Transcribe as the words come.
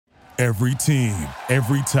Every team,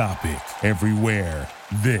 every topic, everywhere.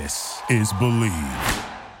 This is Believe.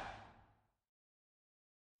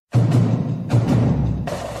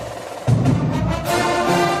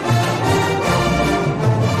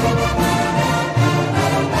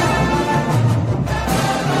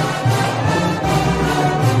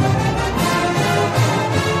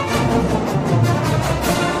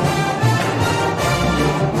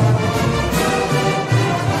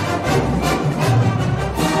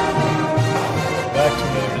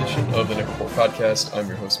 Podcast. I'm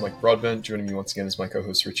your host, Mike Broadbent. Joining me once again is my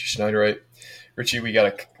co-host, Richie Schneiderite. Richie, we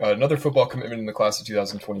got another football commitment in the class of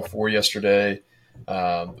 2024 yesterday.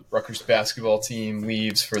 The Rutgers basketball team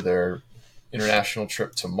leaves for their international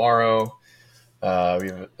trip tomorrow. We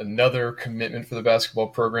have another commitment for the basketball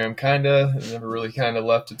program, never really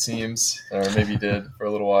left, it seems, or maybe did for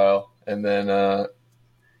a little while. And then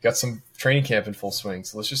got some training camp in full swing.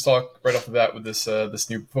 So let's just talk right off the bat with this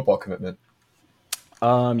new football commitment.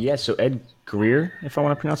 So Edd Guerrier, if I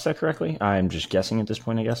want to pronounce that correctly. I'm just guessing at this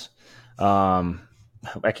point, I guess.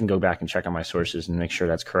 I can go back and check on my sources and make sure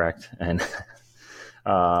that's correct. And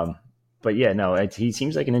he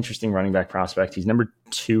seems like an interesting running back prospect. He's number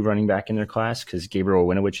 2 running back in their class because Gabriel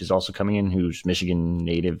Winovich is also coming in, who's Michigan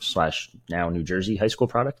native / now New Jersey high school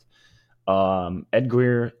product. Edd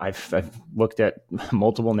Guerrier, I've looked at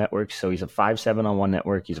multiple networks. So he's a 5'7" on one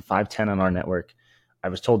network. He's a 5'10" on our network. I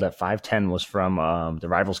was told that 5'10" was from the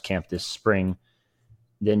Rivals camp this spring.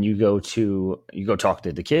 Then you go talk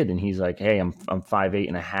to the kid, and he's like, "Hey, I'm 5'8"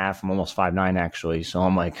 and a half. I'm almost 5'9" actually." So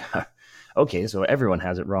I'm like, "Okay, so everyone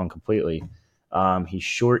has it wrong completely." He's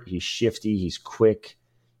short, he's shifty, he's quick.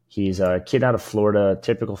 He's a kid out of Florida,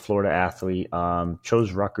 typical Florida athlete.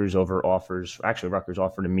 Chose Rutgers over offers. Actually, Rutgers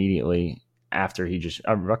offered immediately after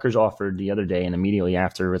Rutgers offered the other day, and immediately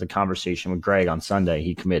after, with a conversation with Greg on Sunday,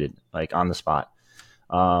 he committed on the spot.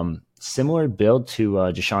 Similar build to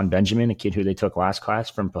Jashawn Benjamin, a kid who they took last class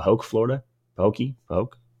from Pahok, Florida. Pahokee?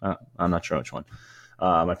 I'm not sure which one.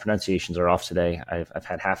 My pronunciations are off today. I've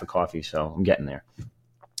had half a coffee, so I'm getting there.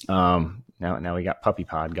 Now we got puppy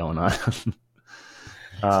pod going on.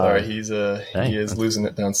 Sorry, he is losing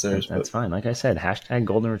it downstairs. That's fine. Like I said, hashtag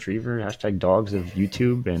golden retriever, hashtag dogs of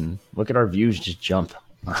YouTube, and look at our views just jump.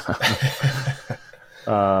 So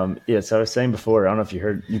I was saying before, I don't know if you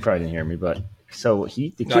heard, you probably didn't hear me, but so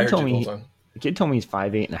the kid told me he's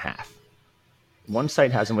 5'8" and a half. One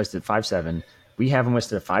site has him listed 5'7". We have him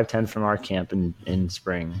listed at 5'10" from our camp in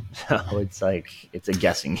spring. So it's a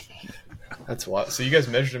guessing game. That's wild. So you guys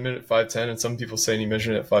measured him in at 5'10", and some people saying he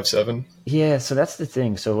measured it at 5'7". Yeah, so that's the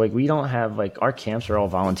thing. So we don't have our camps are all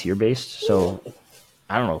volunteer based. So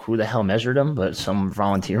I don't know who the hell measured him, but some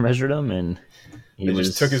volunteer measured him, and they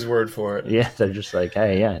just took his word for it. Yeah, they're just like,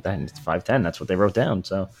 hey, yeah, it's 5'10". That's what they wrote down.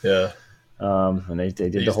 So yeah. And they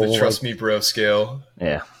did the whole trust me bro scale.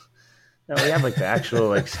 Yeah. No, we have the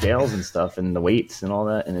actual scales and stuff and the weights and all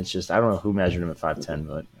that, and it's just I don't know who measured him at 5'10",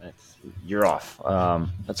 but you're off.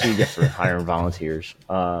 That's what you get for hiring volunteers.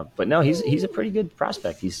 But no, he's a pretty good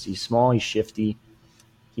prospect. He's small, he's shifty.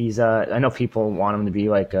 He's I know people want him to be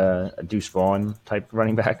like a Deuce Vaughn type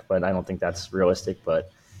running back, but I don't think that's realistic.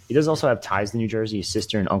 But he does also have ties to New Jersey. His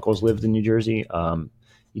sister and uncles lived in New Jersey.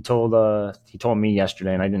 He told me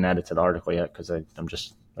yesterday, and I didn't add it to the article yet because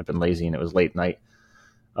I've been lazy and it was late night.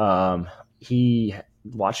 He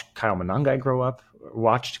watched Kyle Monangai grow up,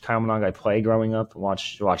 watched Kyle Monangai play growing up,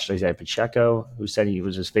 watched Isaiah Pacheco, who said he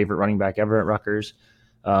was his favorite running back ever at Rutgers,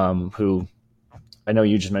 who I know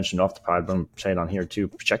you just mentioned off the pod, but I'm saying on here too.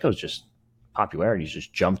 Pacheco's just popularity's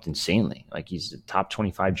just jumped insanely. He's the top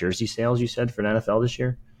 25 jersey sales, you said, for the NFL this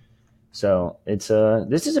year. So this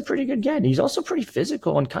is a pretty good guy. He's also pretty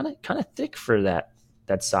physical and kind of thick for that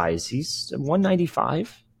size. He's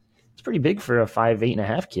 195. It's pretty big for a 5'8" and a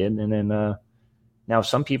half kid. And then now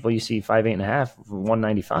some people you see 5'8" and a half,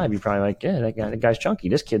 195, you're probably like, yeah, that guy's chunky.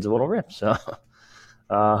 This kid's a little ripped. So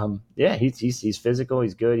he's physical.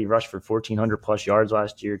 He's good. He rushed for 1,400 plus yards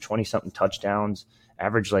last year, 20 something touchdowns,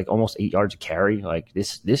 averaged almost 8 yards a carry.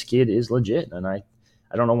 This kid is legit, and I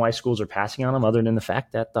don't know why schools are passing on him other than the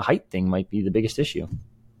fact that the height thing might be the biggest issue.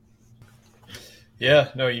 Yeah,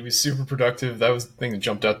 no, he was super productive. That was the thing that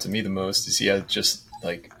jumped out to me the most is he had just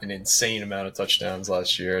an insane amount of touchdowns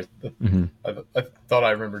last year. Mm-hmm. I thought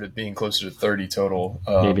I remembered it being closer to 30 total.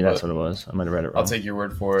 Maybe that's what it was. I might have read it wrong. I'll take your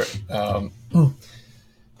word for it. So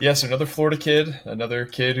another Florida kid, another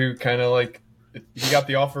kid who he got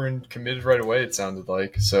the offer and committed right away, it sounded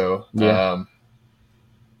like. So yeah.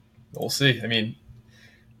 We'll see. I mean,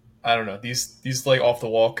 I don't know. These off the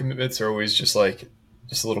wall commitments are always just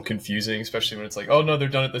just a little confusing, especially when it's like, oh no, they're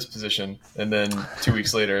done at this position, and then 2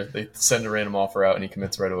 weeks later they send a random offer out and he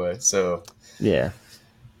commits right away. So yeah,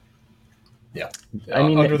 I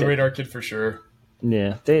mean, under the radar kid for sure.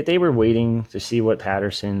 Yeah, they were waiting to see what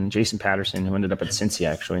Jason Patterson, who ended up at Cincy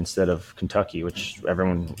actually instead of Kentucky, which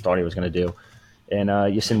everyone thought he was going to do, and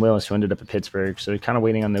Yasin Willis, who ended up at Pittsburgh. So kind of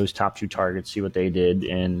waiting on those top 2 targets, see what they did,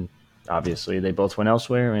 and obviously they both went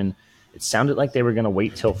elsewhere. And it sounded like they were going to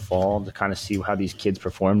wait till fall to kind of see how these kids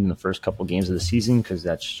performed in the first couple games of the season, because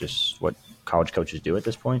that's just what college coaches do at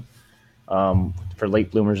this point. For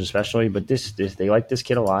late bloomers especially, but they like this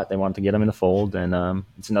kid a lot. They want to get him in the fold, and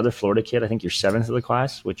it's another Florida kid. I think you're 7th of the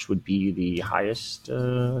class, which would be the highest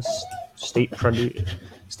state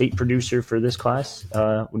producer for this class.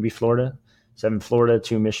 Would be Florida. 7 Florida,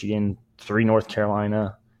 2 Michigan, 3 North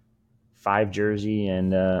Carolina, 5 Jersey,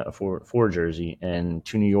 and 4 Jersey, and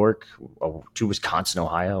 2 New York, 2 Wisconsin,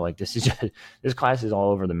 Ohio. Like this class is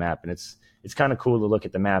all over the map, and it's kind of cool to look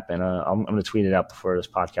at the map, and I'm going to tweet it out before this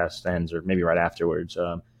podcast ends, or maybe right afterwards.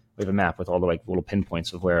 We have a map with all the little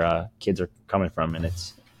pinpoints of where kids are coming from, and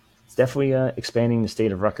it's definitely expanding the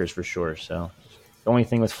state of Rutgers for sure. So the only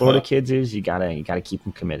thing with Florida kids is you gotta keep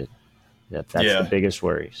them committed. That's the biggest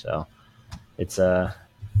worry. So it's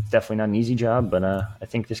definitely not an easy job, but I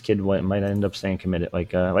think this kid might end up staying committed,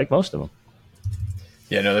 like most of them.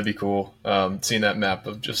 Yeah, no, that'd be cool. Seeing that map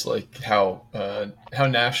of just like how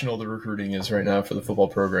national the recruiting is right now for the football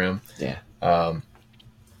program. Yeah.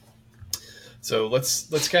 So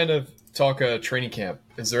let's kind of talk training camp.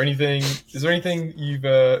 Is there anything you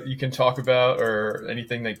can talk about, or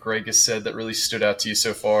anything that Greg has said that really stood out to you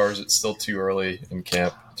so far? Or is it still too early in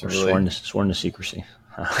camp to really sworn to secrecy?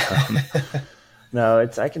 No,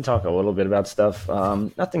 I can talk a little bit about stuff.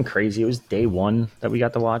 Nothing crazy. It was day 1 that we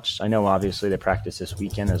got to watch. I know obviously they practiced this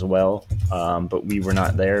weekend as well, but we were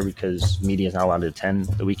not there because media is not allowed to attend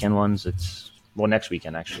the weekend ones. Next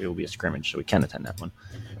weekend actually it will be a scrimmage, so we can attend that one.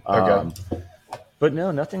 Okay. But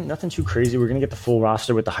no, nothing too crazy. We're going to get the full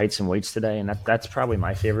roster with the heights and weights today, and that's probably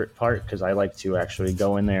my favorite part, because I like to actually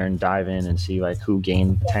go in there and dive in and see like who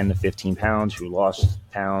gained 10 to 15 pounds, who lost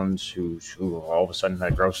pounds, who all of a sudden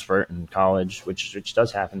had a growth spurt in college, which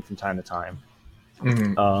does happen from time to time.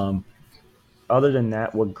 Mm-hmm. Other than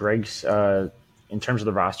that, what Greg's in terms of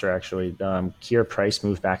the roster, actually, Kier Price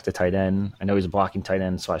moved back to tight end. I know he's a blocking tight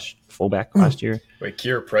end / fullback last year. Wait,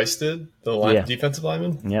 Kier Price did? The defensive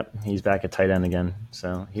lineman? Yep, he's back at tight end again.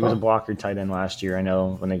 So he was a blocker tight end last year. I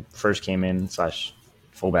know when they first came in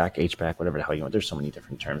 / fullback, H-back, whatever the hell you want. There's so many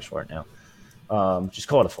different terms for it now. Just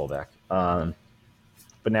call it a fullback. But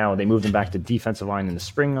now they moved him back to defensive line in the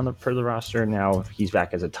spring per the roster. Now he's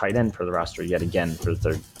back as a tight end per the roster yet again for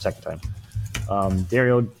the second time.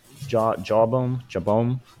 Dario Jabome.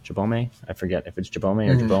 I forget if it's Jabome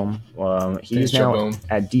or Jabome. He's now Jabome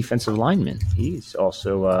at defensive lineman. He's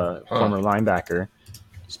also a former linebacker.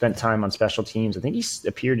 Spent time on special teams. I think he's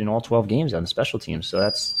appeared in all 12 games on special teams. So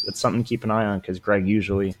that's something to keep an eye on, because Greg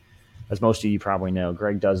usually, as most of you probably know,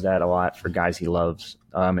 Greg does that a lot for guys he loves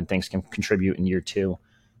and thinks can contribute in year 2.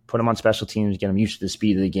 Put them on special teams, get them used to the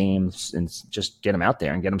speed of the games, and just get them out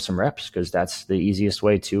there and get them some reps, because that's the easiest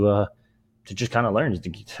way to just kind of learn, is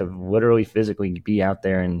to literally physically be out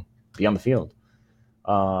there and be on the field.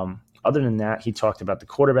 Other than that, he talked about the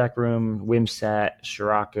quarterback room, Wimsat,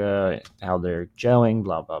 Shiraka, how they're gelling,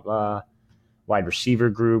 blah, blah, blah. Wide receiver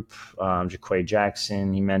group, Jaquay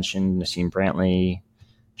Jackson, he mentioned Nassim Brantley,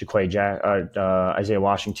 Isaiah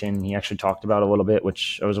Washington, he actually talked about a little bit,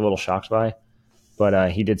 which I was a little shocked by.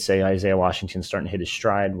 But he did say Isaiah Washington's starting to hit his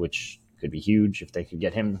stride, which could be huge if they could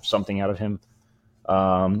get him something out of him.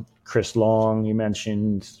 Chris Long, you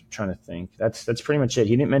mentioned. I'm trying to think. That's pretty much it.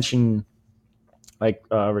 He didn't mention like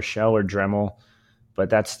Rochelle or Dremel, but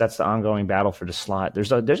that's the ongoing battle for the slot.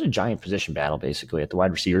 There's a giant position battle basically at the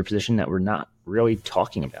wide receiver position that we're not really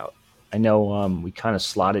talking about. I know we kind of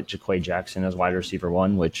slotted Jaquay Jackson as wide receiver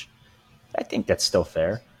 1, which I think that's still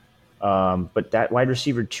fair. But that wide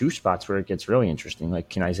receiver 2 spots where it gets really interesting. Like,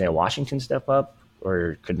 can Isaiah Washington step up?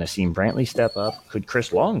 Or could Nassim Brantley step up? Could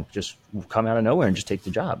Chris Long just come out of nowhere and just take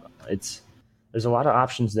the job? There's a lot of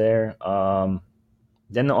options there.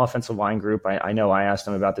 Then the offensive line group, I know I asked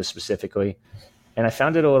him about this specifically, and I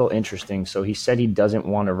found it a little interesting. So he said he doesn't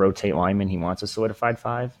want to rotate linemen. He wants a solidified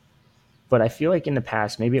 5. But I feel like in the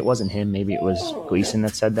past, maybe it wasn't him, maybe it was Gleason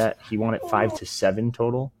that said that. He wanted 5 to 7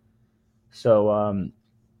 total. So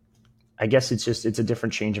I guess it's a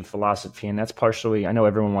different change in philosophy, and that's partially, I know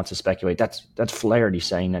everyone wants to speculate, that's Flaherty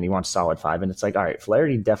saying that he wants solid 5, and it's like, all right,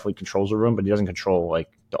 Flaherty definitely controls the room, but he doesn't control like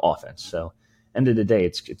the offense. So end of the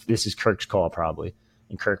day, this is Kirk's call probably,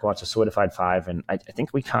 and Kirk Watt's a solidified 5, and I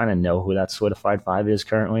think we kind of know who that solidified 5 is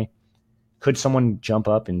currently. Could someone jump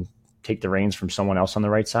up and take the reins from someone else on the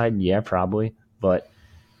right side? Yeah, probably. But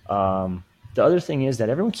the other thing is that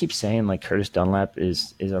everyone keeps saying like Curtis Dunlap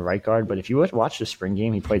is a right guard, but if you watch the spring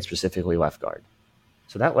game, he played specifically left guard.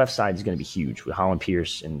 So that left side is going to be huge with Holland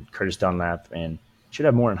Pierce and Curtis Dunlap, and should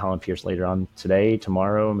have more on Holland Pierce later on today,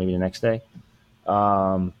 tomorrow, maybe the next day.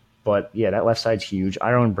 But yeah, that left side's huge.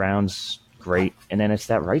 Iron Brown's great, and then it's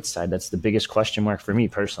that right side that's the biggest question mark for me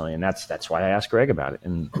personally, and that's why I asked Greg about it,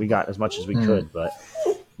 and we got as much as we could, but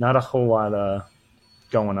not a whole lot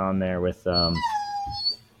going on there with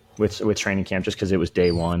training camp just because it was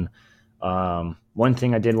day one. One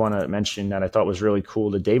thing I did want to mention that I thought was really cool,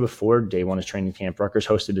 the day before day one of training camp, Rutgers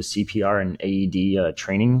hosted a CPR and AED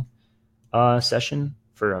training session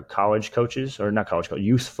for college coaches, or not college coaches,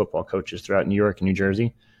 youth football coaches throughout New York and New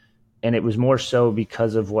Jersey. And it was more so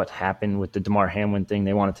because of what happened with the Damar Hamlin thing.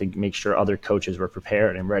 They wanted to make sure other coaches were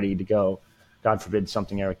prepared and ready to go. God forbid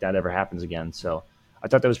something like that ever happens again. So I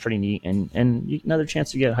thought that was pretty neat, and another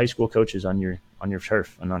chance to get high school coaches on your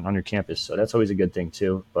turf and on your campus. So that's always a good thing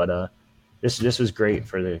too. But this was great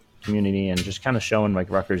for the community and just kind of showing like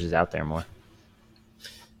Rutgers is out there more.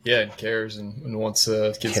 Yeah, and cares and wants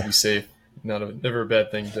kids to be safe. Never a bad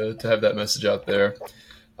thing to have that message out there.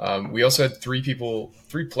 We also had three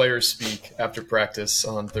players speak after practice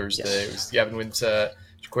on Thursday. Yes. It was Gavin Wimsatt,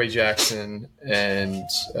 Jaquay Jackson, and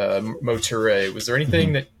Mo Toure. Was there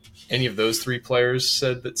anything that any of those three players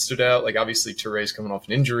said that stood out? Like, obviously, Toure's coming off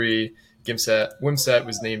an injury. Wimsatt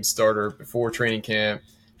was named starter before training camp.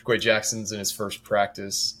 Jaquay Jackson's in his first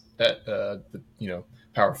practice at the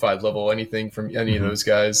Power 5 level. Anything from any of those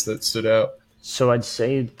guys that stood out? So I'd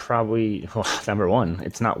say probably number one,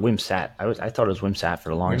 it's not Wimsatt. I thought it was Wimsatt for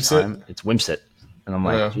the longest time. It's Wimsatt. And I'm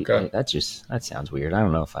like, okay. That sounds weird. I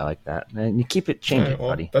don't know if I like that. And you keep it, change it,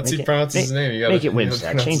 buddy. That's he pronounces his name. You gotta, make it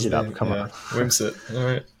Wimsatt. Change it up. Come on. Wimsatt. All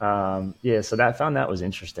right. So I found that was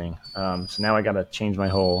interesting. So now I got to change my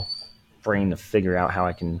whole brain to figure out how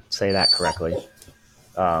I can say that correctly.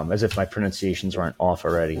 As if my pronunciations weren't off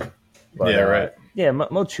already. But, right.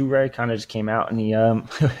 Mo Toure kind of just came out and he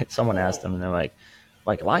someone asked him and they're like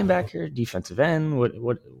linebacker, defensive end,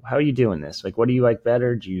 what how are you doing this? Like, what do you like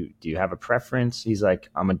better? Do you have a preference? He's like,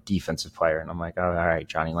 I'm a defensive player. And I'm like, oh, all right,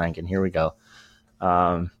 Johnny Lankin, here we go.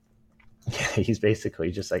 He's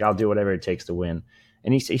basically just like, I'll do whatever it takes to win.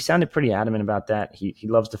 And he sounded pretty adamant about that. He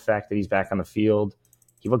loves the fact that he's back on the field.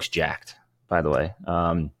 He looks jacked, by the way.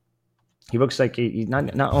 He looks like he's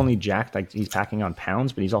not only jacked, like he's packing on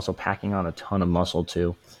pounds, but he's also packing on a ton of muscle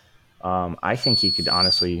too. I think he could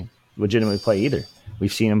honestly legitimately play either.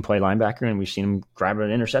 We've seen him play linebacker, and we've seen him grab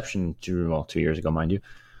an interception 2 years ago, mind you.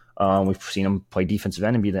 We've seen him play defensive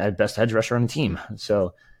end and be the best edge rusher on the team.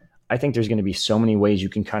 So I think there's going to be so many ways you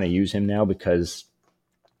can kind of use him now because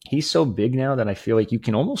he's so big now that I feel like you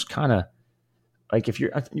can almost kind of, like if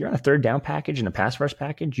you're on a third down package and a pass rush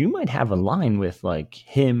package, you might have a line with like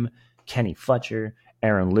him, Kenny Fletcher,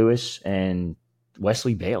 Aaron Lewis, and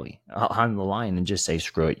Wesley Bailey on the line and just say,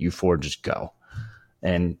 screw it, you four just go.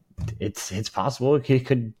 And it's possible he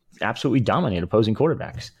could absolutely dominate opposing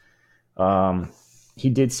quarterbacks. He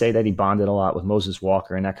did say that he bonded a lot with Moses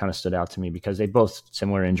Walker, and that kind of stood out to me because they both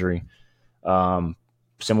similar injury,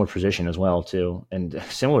 similar position as well too, and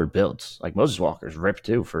similar builds. Like Moses Walker's ripped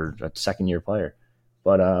too for a second-year player.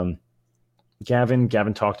 But Gavin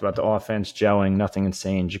talked about the offense gelling, nothing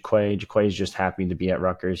insane. Jaquay is just happy to be at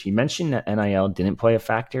Rutgers. He mentioned that NIL didn't play a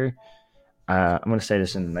factor. I'm going to say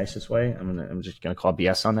this in the nicest way. I'm just going to call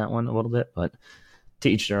BS on that one a little bit, but to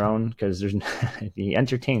each their own because he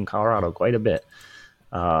entertained Colorado quite a bit.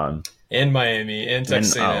 And Miami and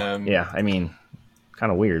Texas A&M.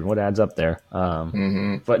 Kind of weird. What adds up there?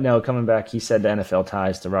 But no, coming back, he said the NFL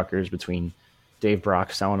ties to Rutgers between Dave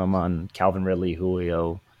Brock selling them on Calvin Ridley,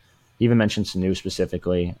 Julio. He even mentioned Sanu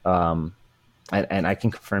specifically. And I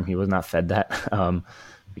can confirm he was not fed that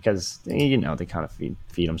because, they kind of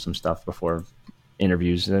feed him some stuff before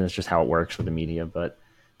interviews. And it's just how it works with the media. But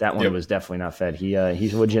that one was definitely not fed. He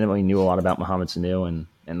legitimately knew a lot about Mohamed Sanu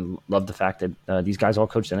and loved the fact that these guys all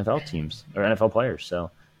coached NFL teams or NFL players. So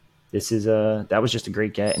this is that was just a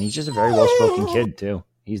great get. And he's just a very well-spoken kid too.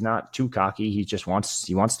 He's not too cocky. He wants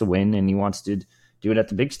to win and he wants to do it at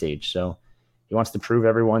the big stage. So he wants to prove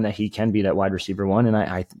everyone that he can be that wide receiver one, and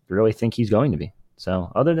I really think he's going to be. So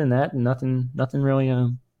other than that, nothing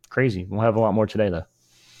really crazy. We'll have a lot more today, though.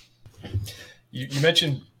 You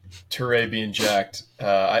mentioned Toure being jacked.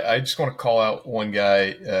 I just want to call out one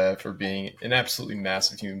guy for being an absolutely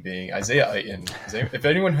massive human being, Isaiah Aiton. If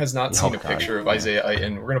anyone has not seen a picture of Isaiah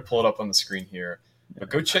Aiton, we're going to pull it up on the screen here. But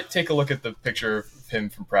go take a look at the picture of him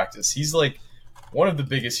from practice. He's like one of the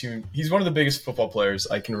biggest he's one of the biggest football players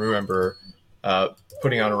I can remember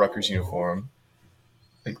putting on a Rutgers uniform.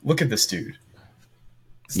 Like, look at this dude.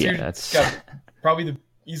 That's got probably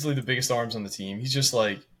easily the biggest arms on the team. He's just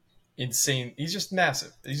like insane. He's just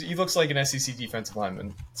massive. He looks like an SEC defensive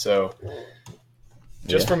lineman. So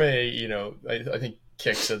just from a, I think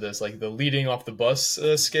Kick said this, like the leading off the bus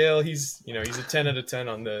scale, he's a 10 out of 10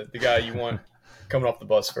 on the guy you want coming off the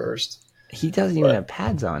bus first. He doesn't even have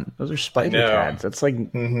pads on. Those are spider pads. That's like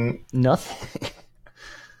nothing.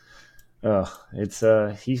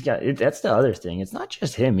 It's he's got it. That's the other thing. It's not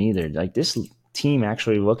just him either. Like, this team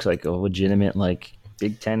actually looks like a legitimate like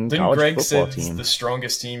Big Ten college football team. It's the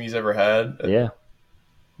strongest team he's ever had. Yeah.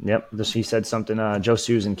 Yep. He said something. Joe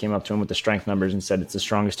Susan came up to him with the strength numbers and said it's the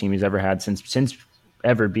strongest team he's ever had since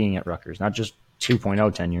ever being at Rutgers, not just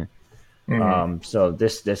 2.0 tenure. So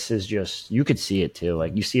this is just, you could see it too.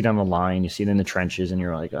 Like, you see it on the line, you see it in the trenches, and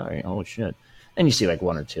you're like, all right, oh shit. And you see like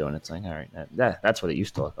one or two, and it's like, all right, that's what it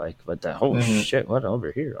used to look like. But shit, what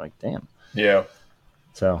over here? Like, damn. Yeah.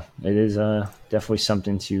 So it is definitely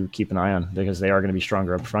something to keep an eye on, because they are going to be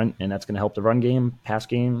stronger up front, and that's going to help the run game, pass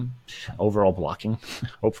game, overall blocking,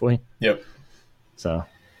 hopefully. Yep. So,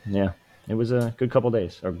 yeah, it was a good couple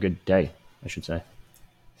days, or good day, I should say.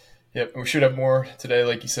 Yep, we should have more today.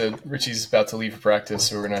 Like you said, Richie's about to leave for practice,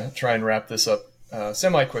 so we're going to try and wrap this up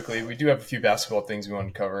semi-quickly. We do have a few basketball things we want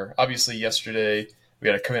to cover. Obviously, yesterday we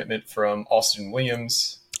had a commitment from Austin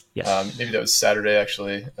Williams. Yes. Maybe that was Saturday,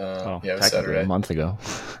 actually. Yeah, it was Saturday. A month ago.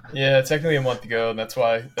 Yeah, technically a month ago, and that's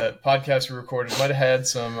why that podcast we recorded might have had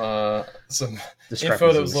some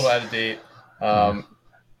info that was a little out of date.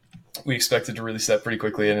 We expected to release that pretty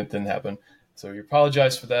quickly, and it didn't happen. So we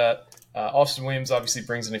apologize for that. Austin Williams obviously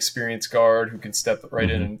brings an experienced guard who can step right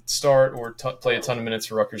in and start or play a ton of minutes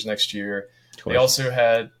for Rutgers next year. They also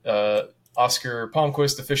had Oskar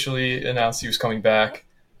Palmquist officially announced he was coming back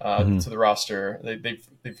to the roster. They've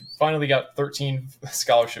finally got 13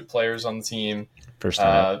 scholarship players on the team. First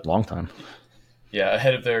time, long time. Yeah,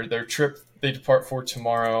 ahead of their trip they depart for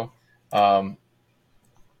tomorrow.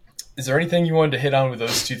 Is there anything you wanted to hit on with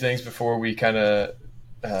those two things before we kind of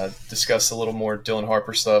discuss a little more Dylan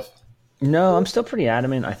Harper stuff? No, I'm still pretty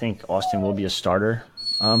adamant. I think Austin will be a starter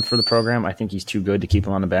for the program. I think he's too good to keep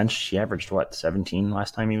him on the bench. He averaged, 17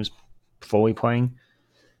 last time he was fully playing?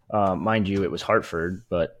 Mind you, it was Hartford,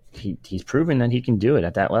 but he's proven that he can do it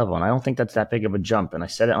at that level, and I don't think that's that big of a jump. And I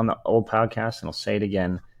said it on the old podcast, and I'll say it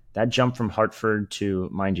again. That jump from Hartford to,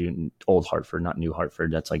 mind you, old Hartford, not new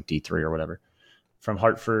Hartford, that's like D3 or whatever. From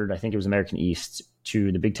Hartford, I think it was American East,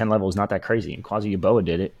 to the Big Ten level is not that crazy. And Quasi Yaboa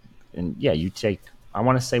did it. And yeah, I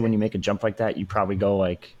want to say when you make a jump like that, you probably go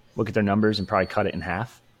look at their numbers and probably cut it in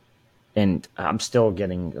half. And I'm still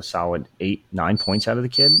getting a solid 8-9 points out of the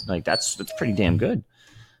kid. Like, that's pretty damn good.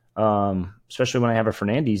 Especially when I have a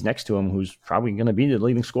Fernandez next to him, who's probably going to be the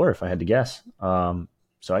leading scorer if I had to guess.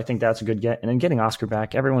 So I think that's a good get. And then getting Oskar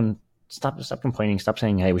back, everyone stop complaining. Stop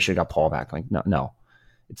saying, hey, we should have got Paul back. Like, no.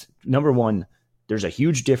 It's number one, there's a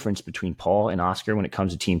huge difference between Paul and Oskar when it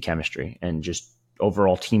comes to team chemistry and just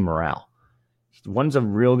overall team morale. One's a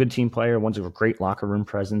real good team player. One's a great locker room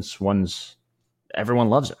presence. Everyone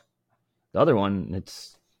loves him. The other one,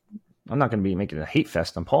 I'm not going to be making a hate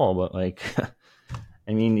fest on Paul, but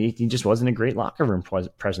I mean, he just wasn't a great locker room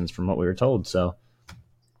presence from what we were told. So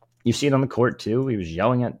you see it on the court too. He was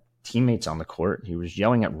yelling at teammates on the court. He was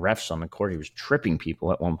yelling at refs on the court. He was tripping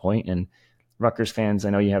people at one point. And Rutgers fans, I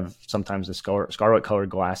know you have sometimes the scarlet colored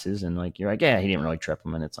glasses, and you're like, yeah, he didn't really trip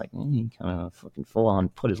him, and it's like he kind of fucking full on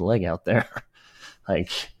put his leg out there.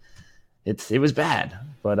 It was bad,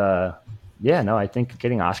 but yeah, no, I think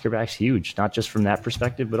getting Oskar back's huge, not just from that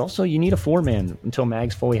perspective, but also you need a 4-man until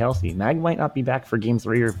Mag's fully healthy. Mag might not be back for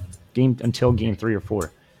until game 3 or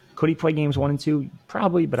 4. Could he play games 1 and 2?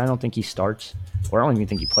 Probably, but I don't think he starts, or I don't even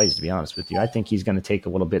think he plays, to be honest with you. I think he's going to take a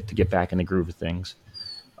little bit to get back in the groove of things.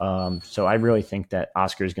 So I really think that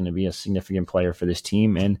Oskar is going to be a significant player for this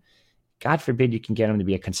team, and God forbid you can get him to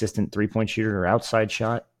be a consistent 3-point shooter or outside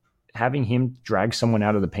shot. Having him drag someone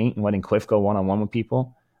out of the paint and letting Cliff go one-on-one with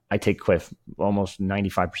people, I take Cliff almost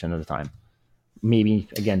 95% of the time. Maybe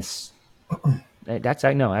against maybe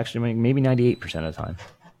 98% of the time.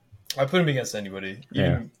 I put him against anybody,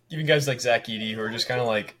 even guys like Zach Edey, who are just kind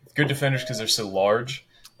of good defenders because they're so large.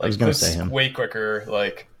 I was going to say him way quicker.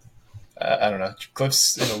 I don't know.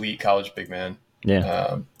 Cliff's an elite college big man.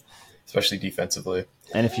 Yeah. Especially defensively.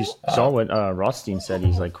 And if you saw what Rothstein said,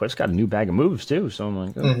 he's like, Cliff's got a new bag of moves too. So I'm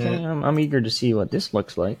like, okay, I'm eager to see what this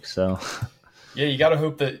looks like. So Yeah, you got to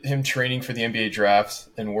hope that him training for the NBA draft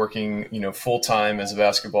and working, full time as a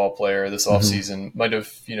basketball player this offseason might have,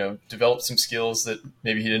 developed some skills that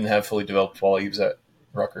maybe he didn't have fully developed while he was at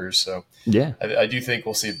Rutgers. So Yeah. I do think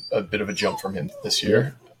we'll see a bit of a jump from him this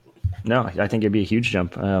year. No, I think it'd be a huge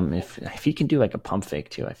jump. If he can do like a pump fake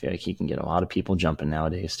too, I feel like he can get a lot of people jumping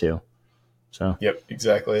nowadays too. So Yep,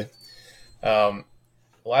 exactly. The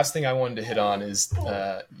last thing I wanted to hit on is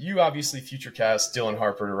you obviously future cast Dylan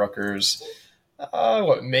Harper to Rutgers.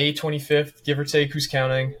 May 25th, give or take. Who's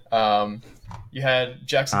counting? You had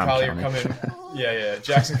Jackson Collier come in. Yeah.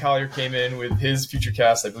 Jackson Collier came in with his future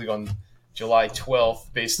cast, I believe, on July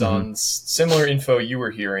 12th, based on similar info you were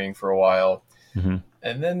hearing for a while.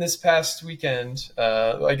 And then this past weekend,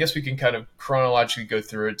 I guess we can kind of chronologically go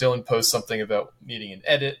through it. Dylan posted something about needing an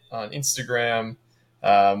edit on Instagram.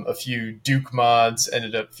 A few Duke mods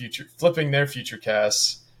ended up flipping their future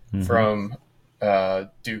casts from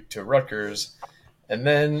Duke to Rutgers. And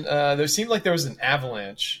then there seemed like there was an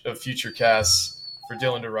avalanche of future casts for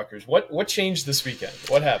Dylan to Rutgers. What changed this weekend?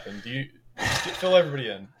 What happened? Fill everybody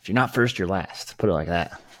in. If you're not first, you're last. Put it like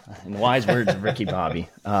that. In the wise words of Ricky Bobby.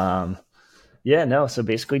 So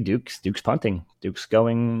basically Duke's punting. Duke's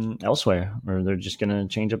going elsewhere, or they're just going to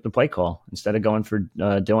change up the play call. Instead of going for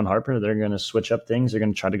Dylan Harper, they're going to switch up things. They're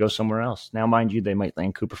going to try to go somewhere else. Now, mind you, they might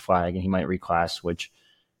land Cooper Flag and he might reclass, which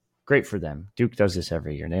great for them. Duke does this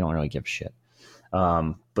every year. They don't really give a shit.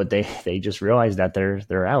 But they just realized that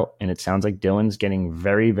they're out, and it sounds like Dylan's getting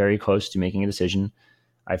very, very close to making a decision.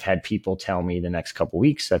 I've had people tell me the next couple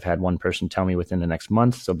weeks. I've had one person tell me within the next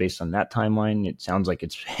month. So based on that timeline, it sounds like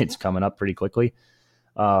it's coming up pretty quickly.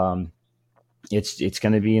 It's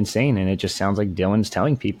going to be insane, and it just sounds like Dylan's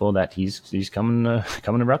telling people that he's coming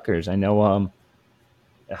to Rutgers. I know.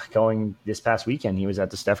 Going this past weekend, he was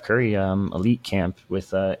at the Steph Curry elite camp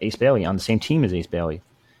with Ace Bailey on the same team as Ace Bailey.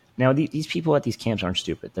 Now, these people at these camps aren't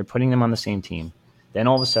stupid. They're putting them on the same team. Then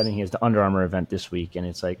all of a sudden, he has the Under Armour event this week, and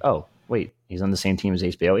it's like, oh, wait, he's on the same team as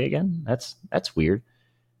Ace Bailey again? That's weird.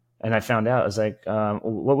 And I found out, I was like,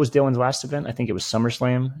 what was Dylan's last event? I think it was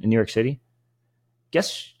SummerSlam in New York City.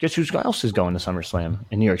 Guess who else is going to SummerSlam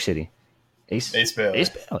in New York City? Ace Bailey. Ace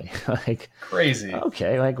Bailey. Like, crazy.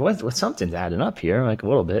 Okay, like what something's adding up here, like a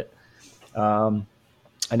little bit.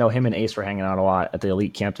 I know him and Ace were hanging out a lot at the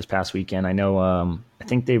elite camp this past weekend. I know, I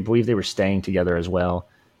think they believe they were staying together as well.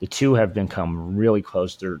 The two have become really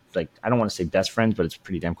close. They're like, I don't want to say best friends, but it's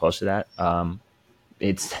pretty damn close to that.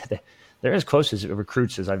 They're as close as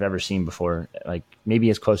recruits as I've ever seen before. Like maybe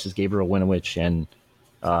as close as Gabriel Winovich and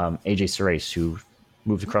AJ Serace, who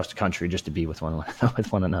moved across the country just to be with one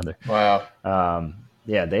another. Wow.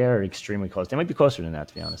 Yeah, they are extremely close. They might be closer than that,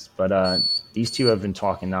 to be honest. But these two have been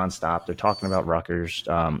talking nonstop. They're talking about Rutgers.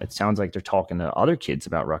 It sounds like they're talking to other kids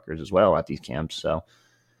about Rutgers as well at these camps. So,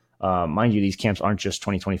 mind you, these camps aren't just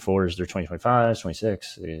 2024s. They're 2025s,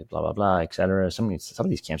 26, blah, blah, blah, et cetera. Some of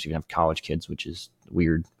these camps even have college kids, which is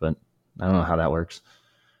weird, but I don't know how that works.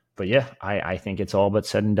 But, yeah, I think it's all but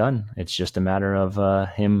said and done. It's just a matter of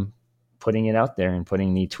him putting it out there and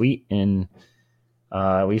putting the tweet in.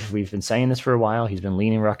 We've been saying this for a while. He's been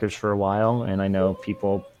leaning Rutgers for a while, and I know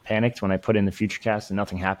people panicked when I put in the future cast and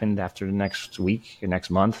nothing happened after the next week or next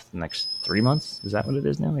month, the next 3 months. Is that what it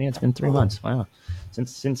is now? Yeah, it's been 3 months. Wow,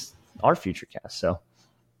 since our future cast. So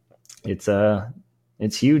it's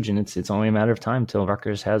huge, and it's only a matter of time till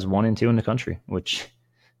Rutgers has 1 and 2 in the country, which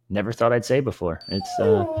never thought I'd say before.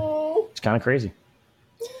 It's kind of crazy.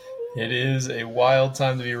 It is a wild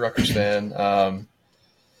time to be a Rutgers fan.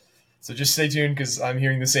 So just stay tuned because I'm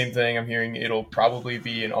hearing the same thing. I'm hearing it'll probably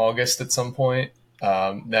be in August at some point.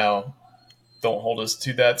 Now, don't hold us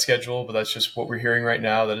to that schedule, but that's just what we're hearing right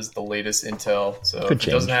now. That is the latest intel. So if it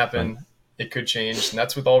doesn't happen, it could change. And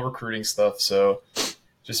that's with all recruiting stuff. So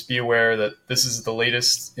just be aware that this is the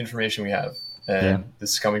latest information we have. And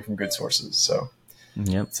this is coming from good sources. So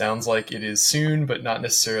it sounds like it is soon, but not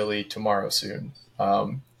necessarily tomorrow soon.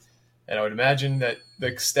 And I would imagine that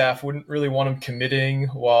the staff wouldn't really want them committing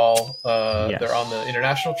while they're on the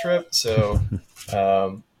international trip. So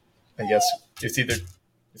I guess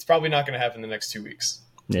it's probably not going to happen in the next 2 weeks,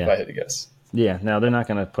 if I had to guess. Yeah, no, they're not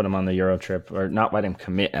going to put him on the Euro trip, or not let him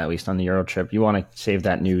commit, at least on the Euro trip. You want to save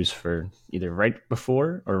that news for either right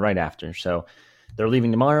before or right after. So they're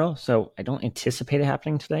leaving tomorrow, so I don't anticipate it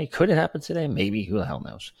happening today. Could it happen today? Maybe. Who the hell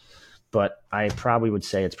knows? But I probably would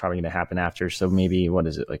say it's probably going to happen after. So maybe, what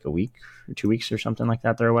is it, like a week or 2 weeks or something like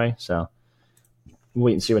that they're away. So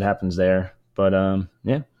wait and see what happens there. But,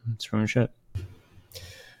 that's pretty much it.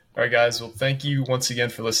 All right, guys. Well, thank you once again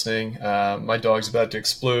for listening. My dog's about to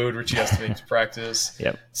explode. Richie has to make his practice.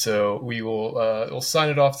 Yep. So we will we'll sign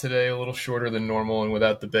it off today, a little shorter than normal and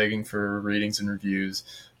without the begging for ratings and reviews.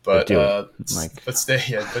 But do it,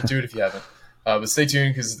 but do it if you haven't. But stay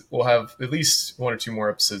tuned because we'll have at least 1 or 2 more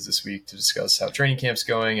episodes this week to discuss how training camp's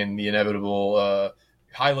going and the inevitable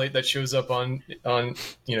highlight that shows up on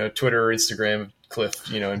Twitter or Instagram of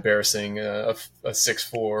Cliff, embarrassing a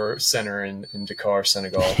 6'4" center in Dakar,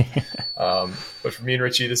 Senegal. But for me and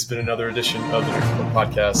Richie, this has been another edition of the RFootball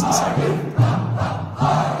Podcast.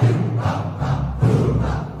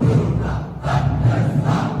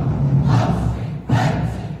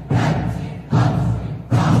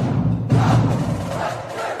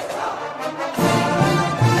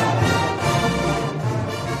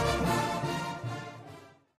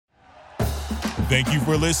 Thank you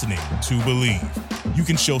for listening to Believe. You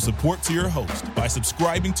can show support to your host by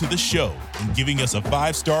subscribing to the show and giving us a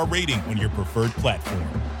 5-star rating on your preferred platform.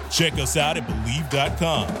 Check us out at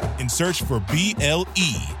Believe.com and search for BLEAV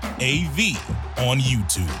on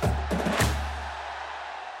YouTube.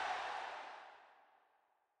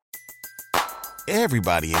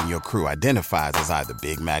 Everybody in your crew identifies as either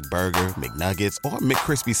Big Mac Burger, McNuggets, or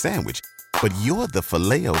McCrispy Sandwich. But you're the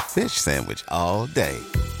Filet-O-Fish Sandwich all day.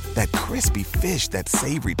 That crispy fish, that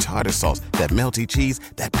savory tartar sauce, that melty cheese,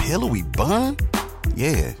 that pillowy bun.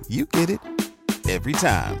 Yeah, you get it. Every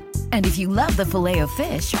time. And if you love the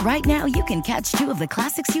Filet-O-Fish, right now you can catch 2 of the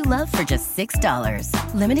classics you love for just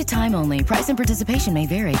 $6. Limited time only. Price and participation may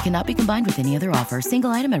vary. Cannot be combined with any other offer. Single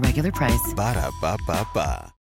item at regular price. Ba-da-ba-ba-ba.